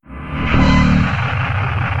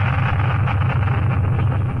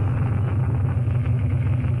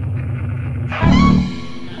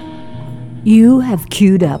You have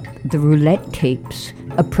queued up the Roulette Tapes,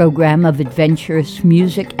 a program of adventurous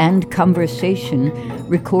music and conversation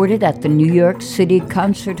recorded at the New York City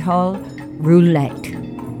Concert Hall, Roulette.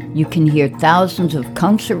 You can hear thousands of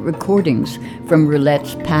concert recordings from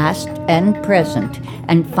Roulette's past and present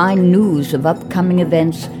and find news of upcoming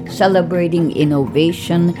events celebrating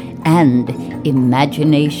innovation and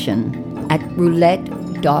imagination at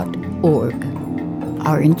roulette.org.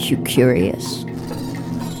 Aren't you curious?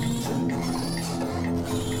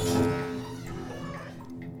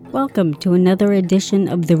 Welcome to another edition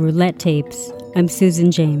of the Roulette Tapes. I'm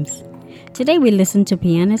Susan James. Today we listen to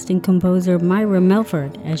pianist and composer Myra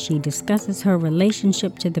Melford as she discusses her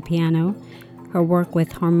relationship to the piano, her work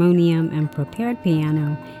with harmonium and prepared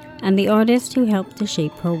piano, and the artist who helped to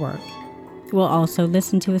shape her work. We'll also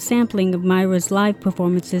listen to a sampling of Myra's live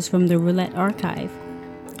performances from the Roulette archive.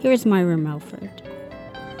 Here's Myra Melford.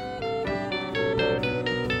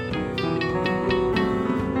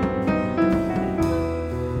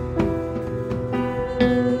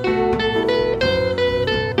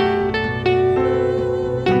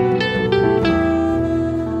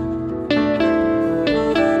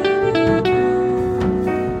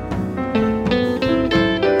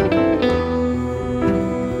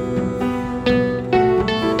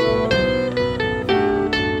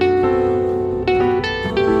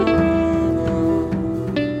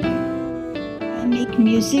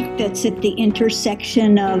 Music that's at the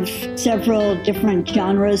intersection of several different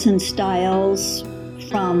genres and styles,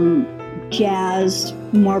 from jazz,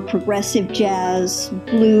 more progressive jazz,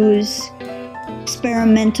 blues,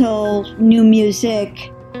 experimental, new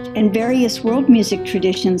music, and various world music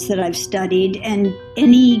traditions that I've studied. And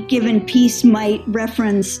any given piece might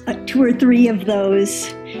reference two or three of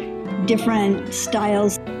those different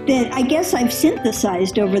styles that I guess I've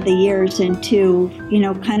synthesized over the years into,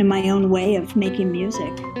 kind of my own way of making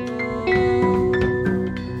music.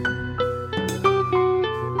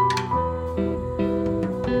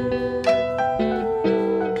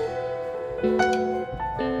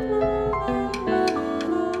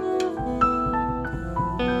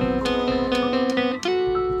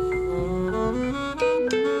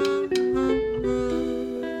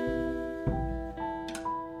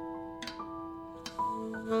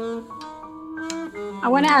 I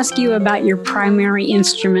want to ask you about your primary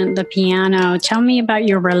instrument, the piano. Tell me about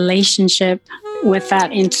your relationship with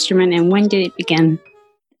that instrument and when did it begin?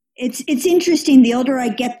 It's interesting. The older I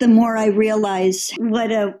get, the more I realize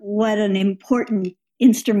what an important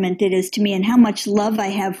instrument it is to me and how much love I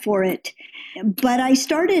have for it. But I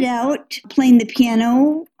started out playing the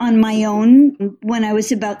piano on my own when I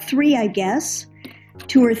was about 3, I guess.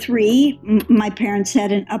 2 or 3, my parents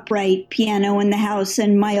had an upright piano in the house,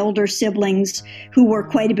 and my older siblings, who were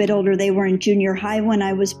quite a bit older, they were in junior high when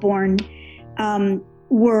I was born,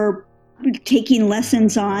 were taking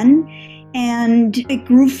lessons on, and it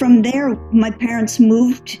grew from there. My parents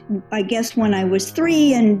moved, I guess, when I was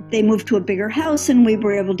 3, and they moved to a bigger house, and we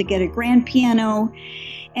were able to get a grand piano,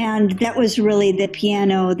 and that was really the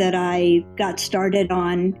piano that I got started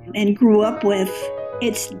on and grew up with.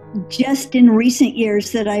 It's just in recent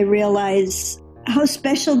years that I realize how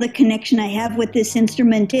special the connection I have with this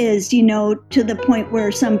instrument is, to the point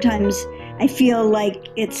where sometimes I feel like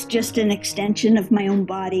it's just an extension of my own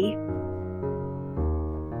body.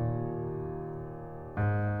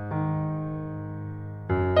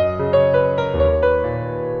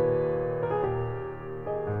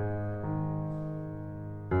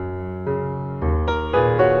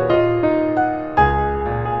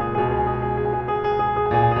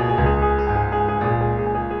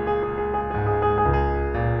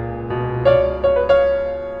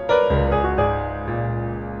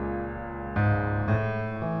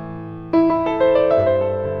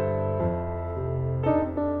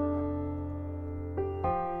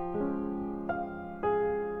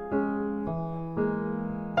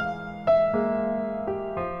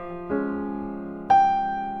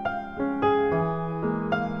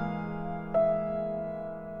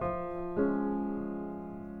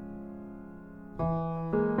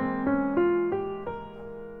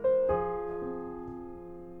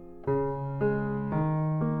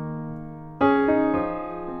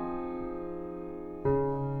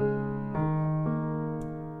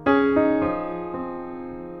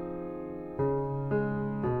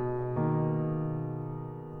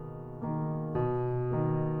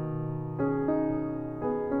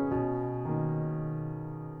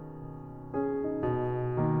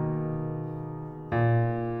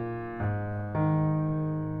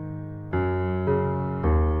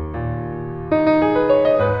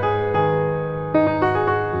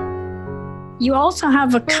 You also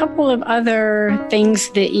have a couple of other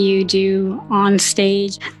things that you do on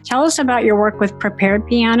stage. Tell us about your work with Prepared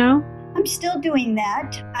Piano. I'm still doing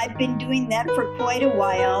that. I've been doing that for quite a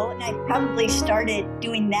while, and I probably started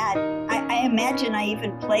doing that. I imagine I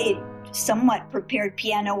even played somewhat prepared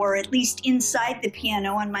piano, or at least inside the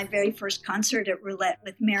piano, on my very first concert at Roulette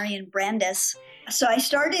with Marion Brandes. So I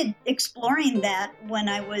started exploring that when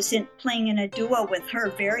I was playing in a duo with her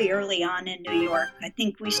very early on in New York. I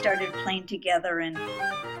think we started playing together in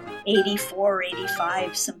 84,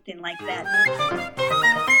 85, something like that.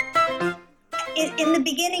 In the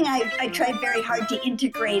beginning, I tried very hard to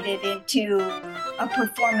integrate it into a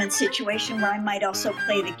performance situation where I might also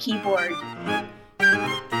play the keyboard.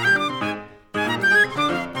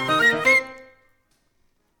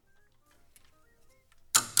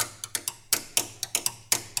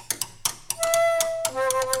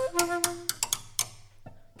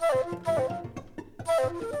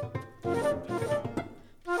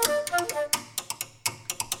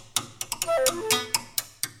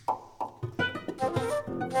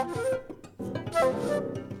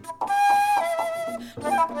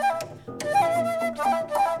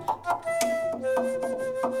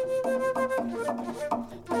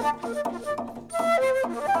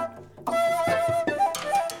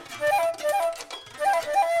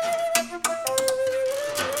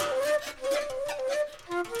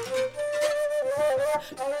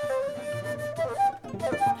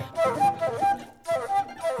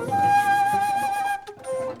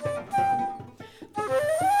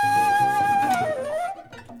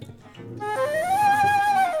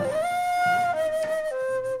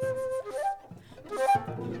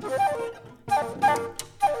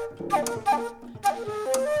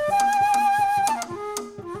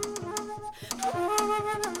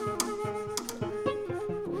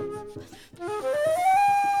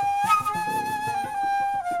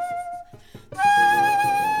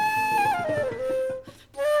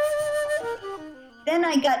 Then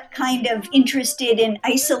I got kind of interested in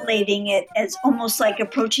isolating it as almost like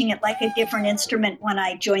approaching it like a different instrument when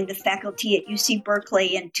I joined the faculty at UC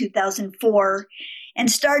Berkeley in 2004 and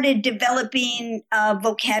started developing a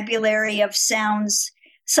vocabulary of sounds,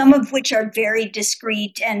 some of which are very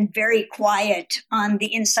discreet and very quiet on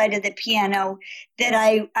the inside of the piano, that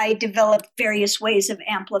I developed various ways of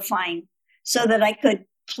amplifying so that I could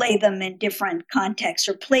play them in different contexts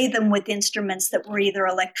or play them with instruments that were either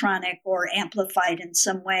electronic or amplified in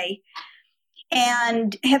some way.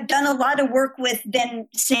 And have done a lot of work with then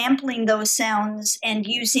sampling those sounds and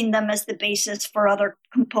using them as the basis for other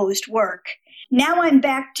composed work. Now I'm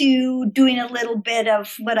back to doing a little bit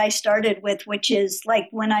of what I started with, which is like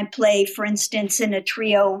when I play, for instance, in a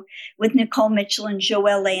trio with Nicole Mitchell and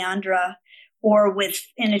Joelle Leandra, or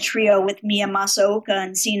in a trio with Mia Masaoka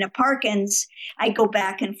and Zena Parkins, I go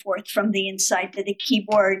back and forth from the inside to the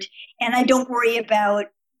keyboard, and I don't worry about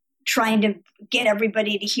trying to get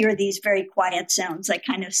everybody to hear these very quiet sounds. I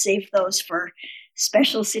kind of save those for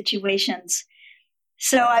special situations.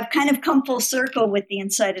 So I've kind of come full circle with the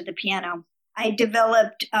inside of the piano. I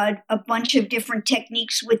developed a bunch of different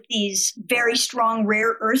techniques with these very strong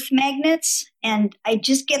rare earth magnets, and I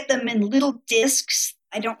just get them in little discs.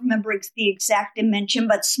 I don't remember the exact dimension,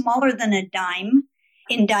 but smaller than a dime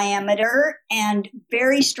in diameter and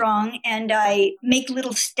very strong. And I make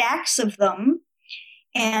little stacks of them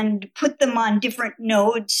and put them on different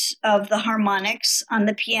nodes of the harmonics on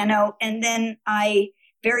the piano. And then I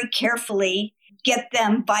very carefully get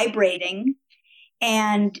them vibrating.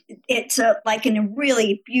 And it's like a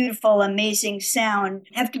really beautiful, amazing sound.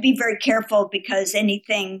 You have to be very careful because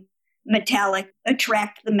anything metallic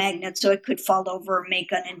attract the magnet so it could fall over or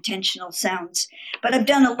make unintentional sounds. But I've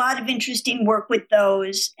done a lot of interesting work with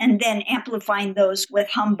those and then amplifying those with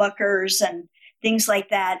humbuckers and things like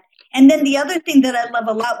that. And then the other thing that I love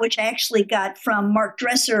a lot, which I actually got from Mark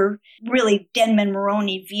Dresser, really Denman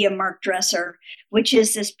Moroni via Mark Dresser, which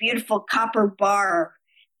is this beautiful copper bar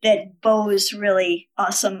that bows really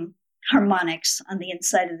awesome harmonics on the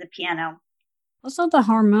inside of the piano. Also the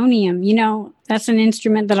harmonium, that's an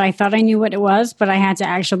instrument that I thought I knew what it was, but I had to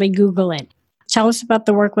actually Google it. Tell us about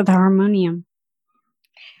the work with the harmonium.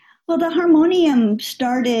 Well, the harmonium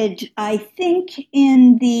started, I think,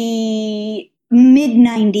 in the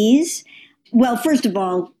mid-90s. Well, first of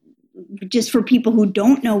all, just for people who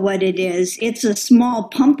don't know what it is, it's a small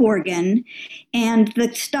pump organ. And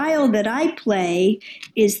the style that I play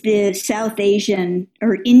is the South Asian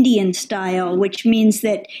or Indian style, which means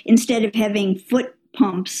that instead of having foot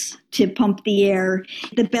pumps to pump the air,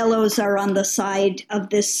 the bellows are on the side of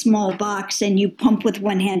this small box, and you pump with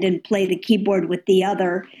one hand and play the keyboard with the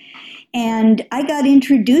other. And I got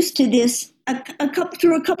introduced to this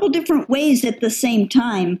through a couple different ways at the same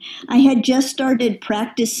time. I had just started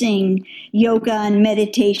practicing yoga and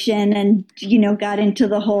meditation and, got into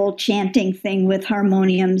the whole chanting thing with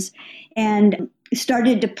harmoniums and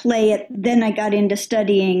started to play it. Then I got into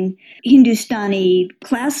studying Hindustani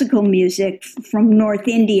classical music from North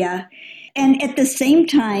India. And at the same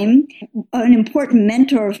time, an important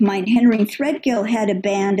mentor of mine, Henry Threadgill, had a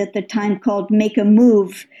band at the time called Make a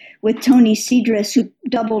Move with Tony Cedrus, who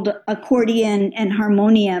doubled accordion and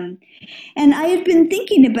harmonium. And I had been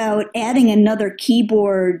thinking about adding another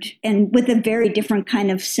keyboard and with a very different kind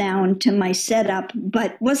of sound to my setup,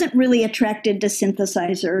 but wasn't really attracted to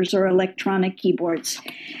synthesizers or electronic keyboards.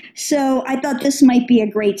 So I thought this might be a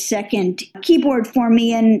great second keyboard for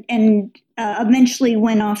me, and eventually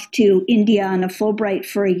went off to India on a Fulbright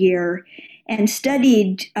for a year and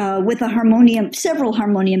studied with several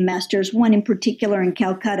harmonium masters, one in particular in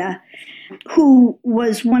Calcutta, who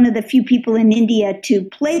was one of the few people in India to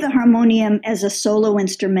play the harmonium as a solo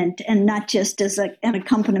instrument and not just as an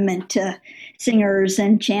accompaniment to singers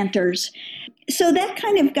and chanters. So that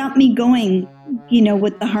kind of got me going,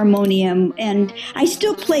 with the harmonium. And I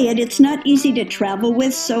still play it. It's not easy to travel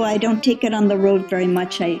with, so I don't take it on the road very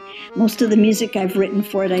much. Most of the music I've written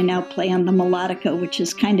for it, I now play on the melodica, which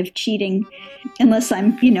is kind of cheating unless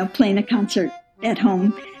I'm, playing a concert at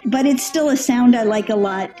home. But it's still a sound I like a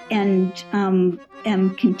lot and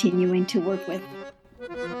am continuing to work with.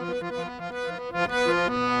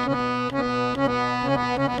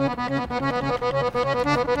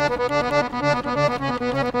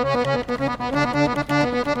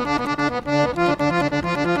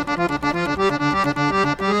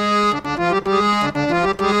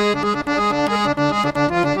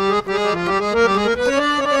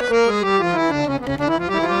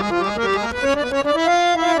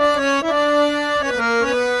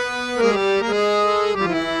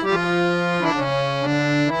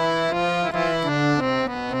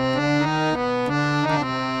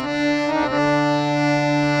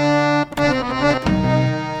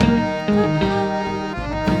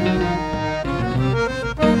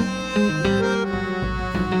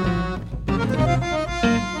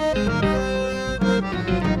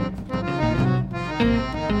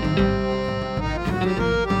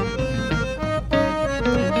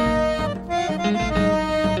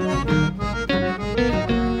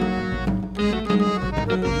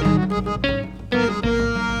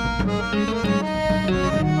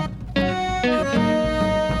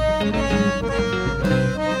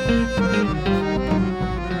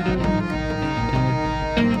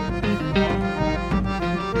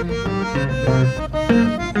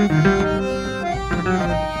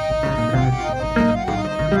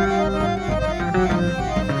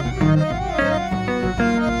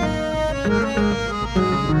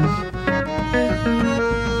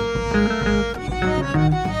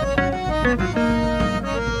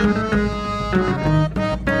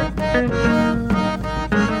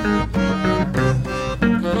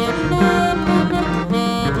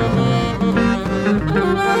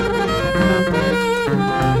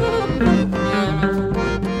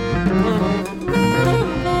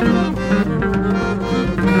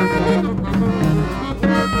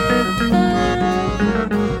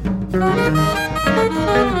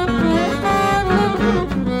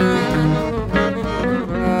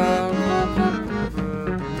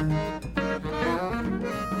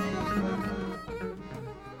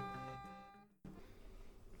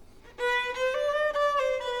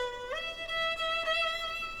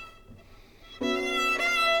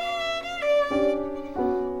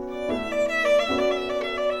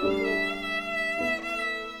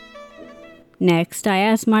 Next, I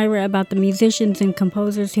asked Myra about the musicians and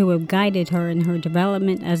composers who have guided her in her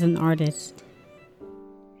development as an artist.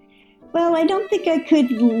 Well, I don't think I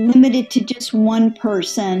could limit it to just one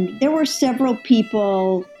person. There were several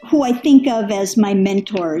people who I think of as my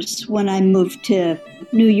mentors when I moved to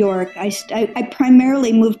New York. I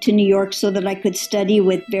primarily moved to New York so that I could study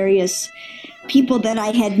with various people that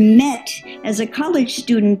I had met as a college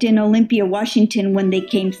student in Olympia, Washington, when they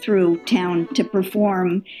came through town to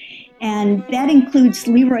perform. And that includes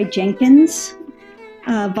Leroy Jenkins,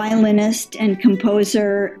 violinist and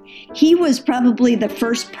composer. He was probably the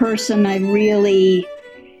first person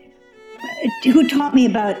who taught me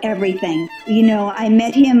about everything. I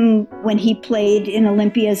met him when he played in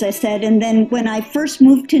Olympia, as I said, and then when I first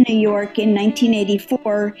moved to New York in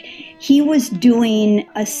 1984, he was doing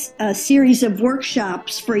a series of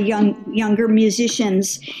workshops for younger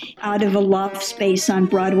musicians out of a loft space on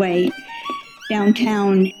Broadway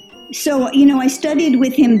downtown. So, I studied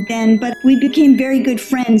with him then, but we became very good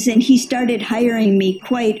friends, and he started hiring me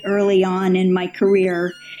quite early on in my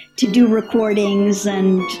career to do recordings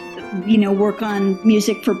and, work on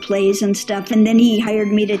music for plays and stuff. And then he hired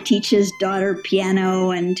me to teach his daughter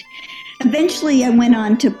piano. And eventually I went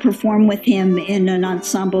on to perform with him in an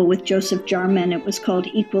ensemble with Joseph Jarman. It was called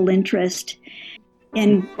Equal Interest.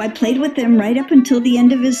 And I played with him right up until the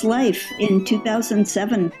end of his life in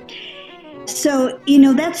 2007. So,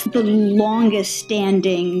 that's the longest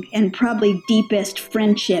standing and probably deepest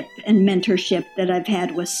friendship and mentorship that I've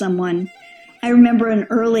had with someone. I remember an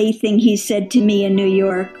early thing he said to me in New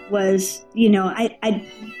York was, I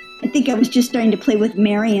think I was just starting to play with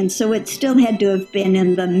Marion, so it still had to have been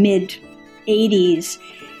in the mid-'80s.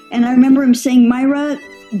 And I remember him saying, Myra,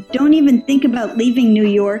 don't even think about leaving New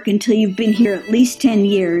York until you've been here at least 10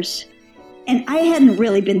 years. And I hadn't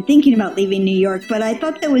really been thinking about leaving New York, but I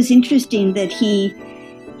thought that was interesting that he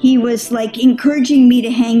was like encouraging me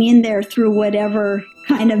to hang in there through whatever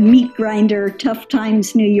kind of meat grinder, tough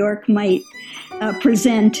times New York might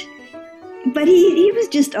present. But he was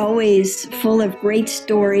just always full of great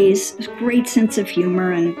stories, great sense of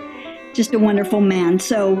humor, and just a wonderful man.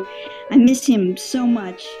 So I miss him so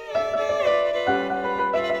much.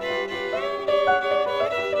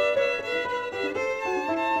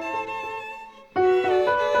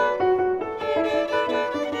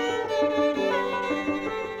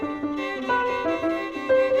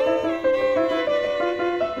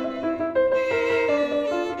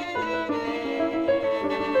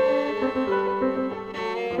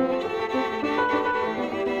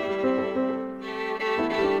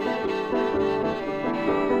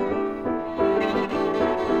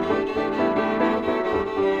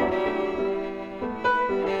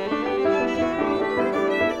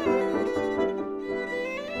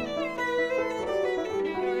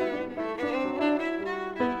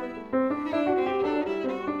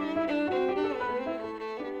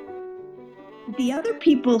 The other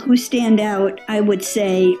people who stand out, I would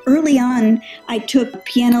say, early on, I took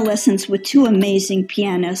piano lessons with two amazing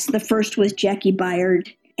pianists. The first was Jackie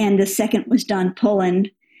Byard, and the second was Don Pullen,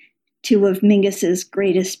 two of Mingus's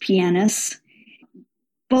greatest pianists.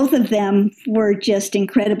 Both of them were just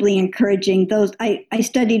incredibly encouraging. I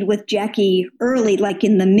studied with Jackie early, like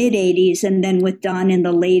in the mid-'80s, and then with Don in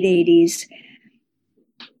the late '80s.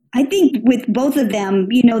 I think with both of them,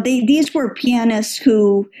 these were pianists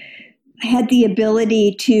who had the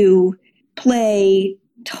ability to play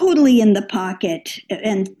totally in the pocket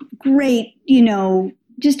and great,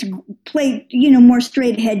 just play, more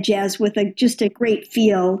straight ahead jazz with just a great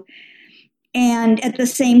feel. And at the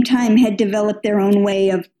same time had developed their own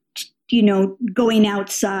way of, going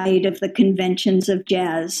outside of the conventions of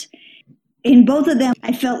jazz. In both of them,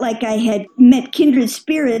 I felt like I had met kindred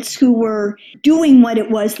spirits who were doing what it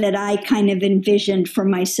was that I kind of envisioned for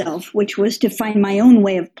myself, which was to find my own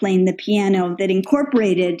way of playing the piano that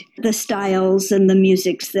incorporated the styles and the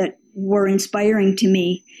musics that were inspiring to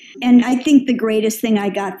me. And I think the greatest thing I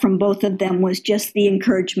got from both of them was just the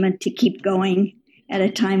encouragement to keep going at a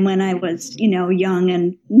time when I was, young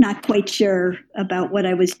and not quite sure about what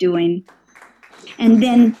I was doing. And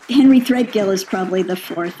then Henry Threadgill is probably the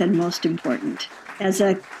fourth and most important. As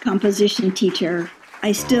a composition teacher,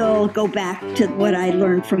 I still go back to what I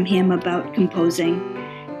learned from him about composing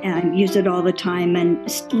and use it all the time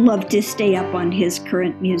and love to stay up on his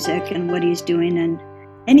current music and what he's doing. And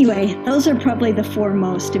anyway, those are probably the four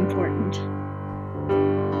most important.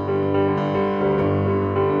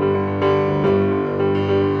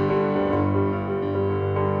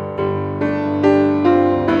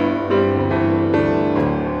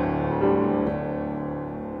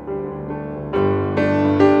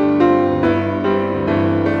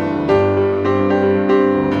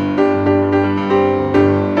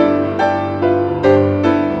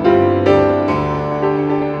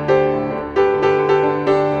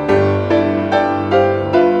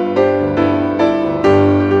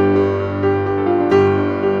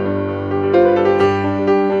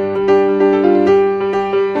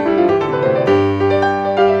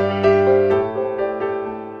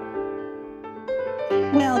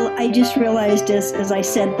 As I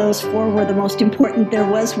said, those four were the most important. There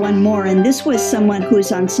was one more, and this was someone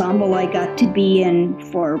whose ensemble I got to be in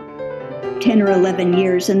for 10 or 11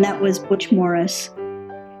 years, and that was Butch Morris.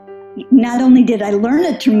 Not only did I learn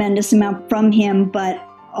a tremendous amount from him, but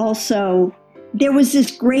also there was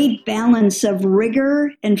this great balance of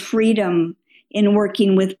rigor and freedom in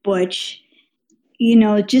working with Butch.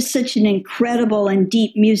 Just such an incredible and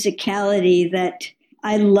deep musicality that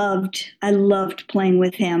I loved playing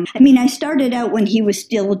with him. I started out when he was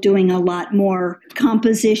still doing a lot more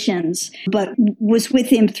compositions, but was with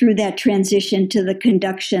him through that transition to the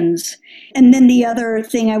conductions. And then the other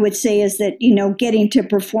thing I would say is that, getting to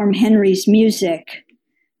perform Henry's music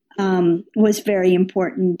was very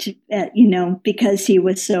important, because he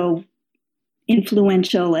was so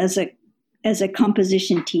influential as a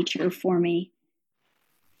composition teacher for me.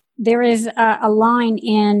 There is a line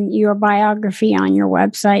in your biography on your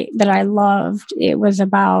website that I loved. It was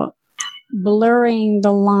about blurring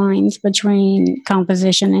the lines between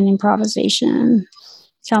composition and improvisation.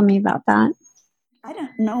 Tell me about that. I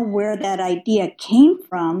don't know where that idea came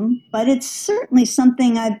from, but it's certainly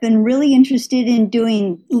something I've been really interested in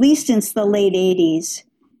doing, at least since the late 80s.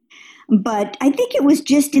 But I think it was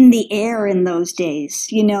just in the air in those days,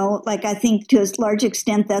 I think to a large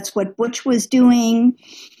extent that's what Butch was doing,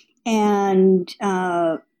 and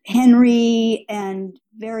Henry and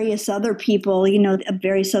various other people,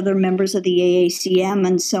 various other members of the AACM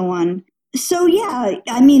and so on. So, yeah,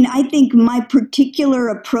 I think my particular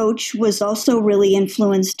approach was also really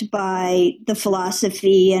influenced by the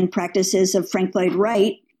philosophy and practices of Frank Lloyd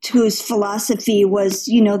Wright, whose philosophy was,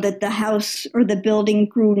 that the house or the building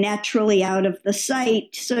grew naturally out of the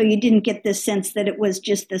site. So you didn't get the sense that it was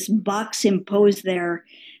just this box imposed there,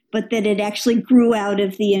 but that it actually grew out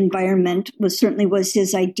of the environment certainly was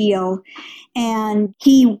his ideal. And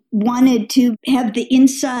he wanted to have the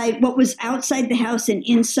inside, what was outside the house and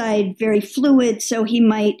inside, very fluid. So he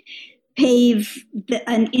might pave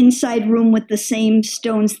an inside room with the same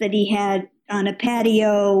stones that he had on a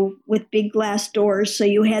patio with big glass doors. So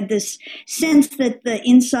you had this sense that the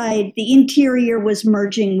interior was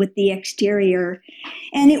merging with the exterior.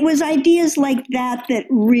 And it was ideas like that that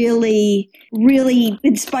really, really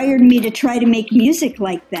inspired me to try to make music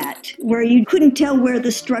like that, where you couldn't tell where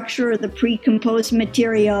the structure or the pre-composed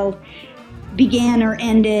material began or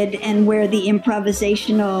ended and where the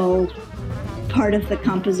improvisational part of the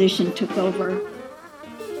composition took over.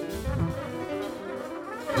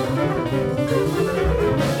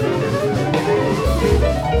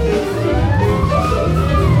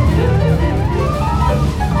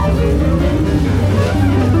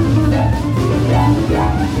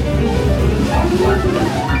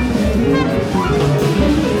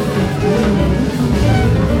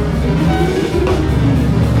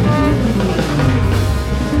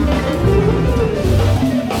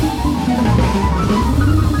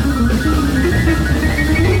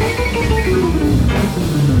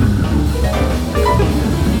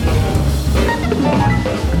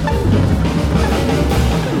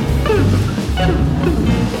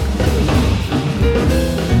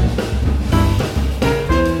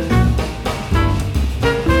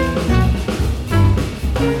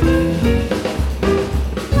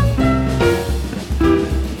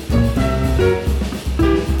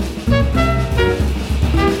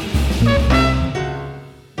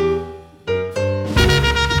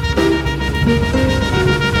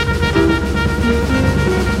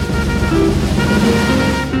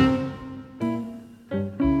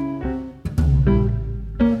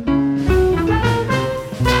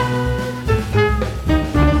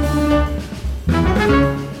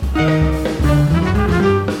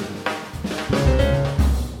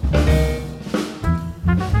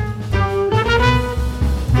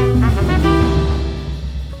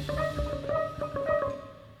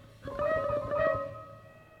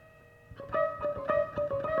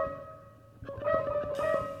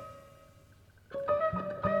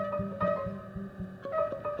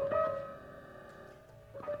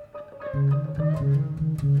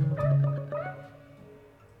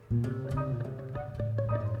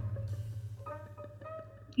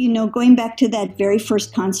 Going back to that very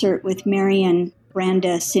first concert with Marian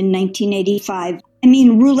Brandes in 1985,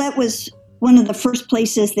 Roulette was one of the first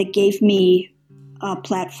places that gave me a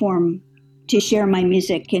platform to share my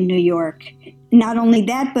music in New York. Not only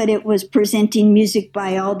that, but it was presenting music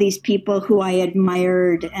by all these people who I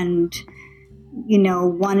admired and,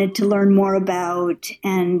 wanted to learn more about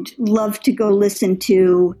and loved to go listen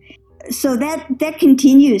to. So that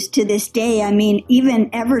continues to this day. Even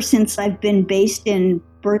ever since I've been based in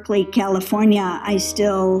Berkeley, California, I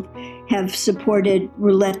still have supported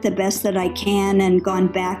Roulette the best that I can and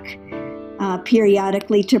gone back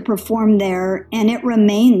periodically to perform there. And it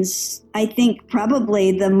remains, I think,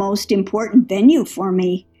 probably the most important venue for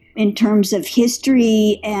me in terms of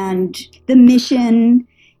history and the mission.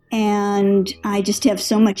 And I just have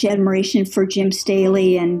so much admiration for Jim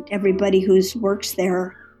Staley and everybody who works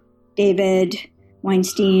there, David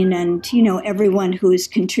Weinstein, and, everyone who's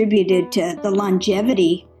contributed to the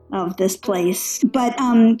longevity of this place. But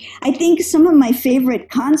I think some of my favorite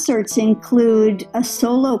concerts include a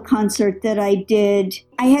solo concert that I did.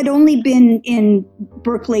 I had only been in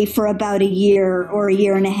Berkeley for about a year or a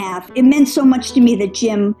year and a half. It meant so much to me that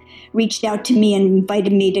Jim reached out to me and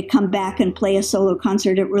invited me to come back and play a solo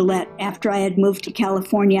concert at Roulette after I had moved to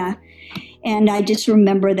California. And I just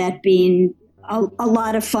remember that being a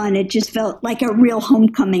lot of fun. It just felt like a real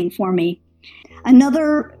homecoming for me.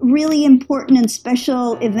 Another really important and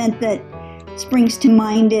special event that springs to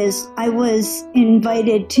mind is I was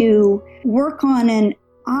invited to work on an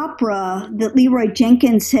opera that Leroy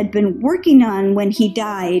Jenkins had been working on when he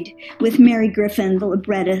died with Mary Griffin, the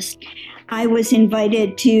librettist. I was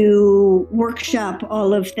invited to workshop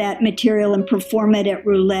all of that material and perform it at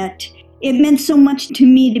Roulette. It meant so much to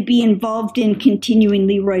me to be involved in continuing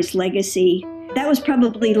Leroy's legacy. That was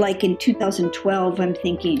probably like in 2012, I'm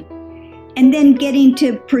thinking. And then getting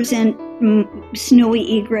to present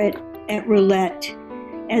Snowy Egret at Roulette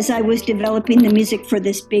as I was developing the music for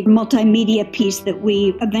this big multimedia piece that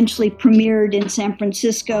we eventually premiered in San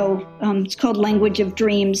Francisco. It's called Language of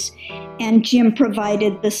Dreams. And Jim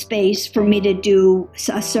provided the space for me to do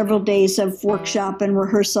several days of workshop and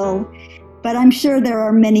rehearsal. But I'm sure there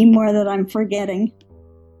are many more that I'm forgetting.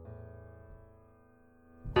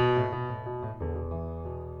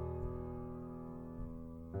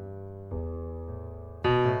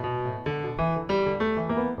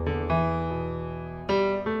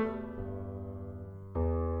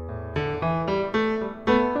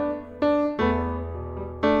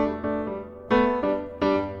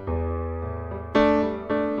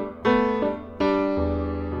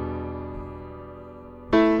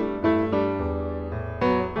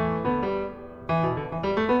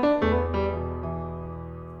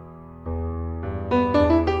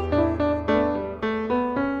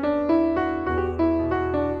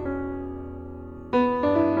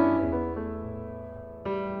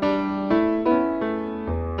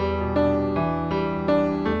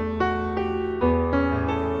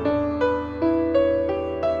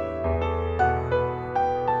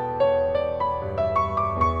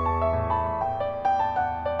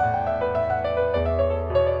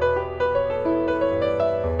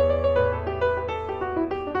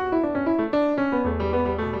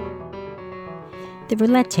 The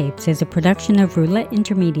Roulette Tapes is a production of Roulette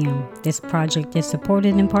Intermedium. This project is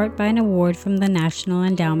supported in part by an award from the National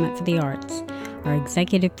Endowment for the Arts. Our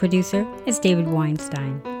executive producer is David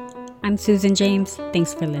Weinstein. I'm Susan James.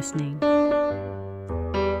 Thanks for listening.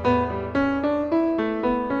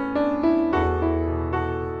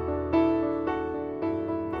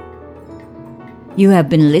 You have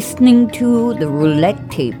been listening to the Roulette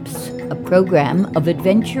Tapes, a program of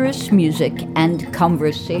adventurous music and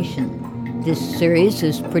conversation. This series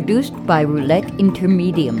is produced by Roulette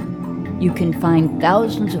Intermedium. You can find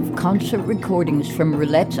thousands of concert recordings from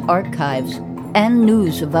Roulette's archives and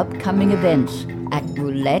news of upcoming events at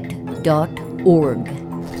roulette.org.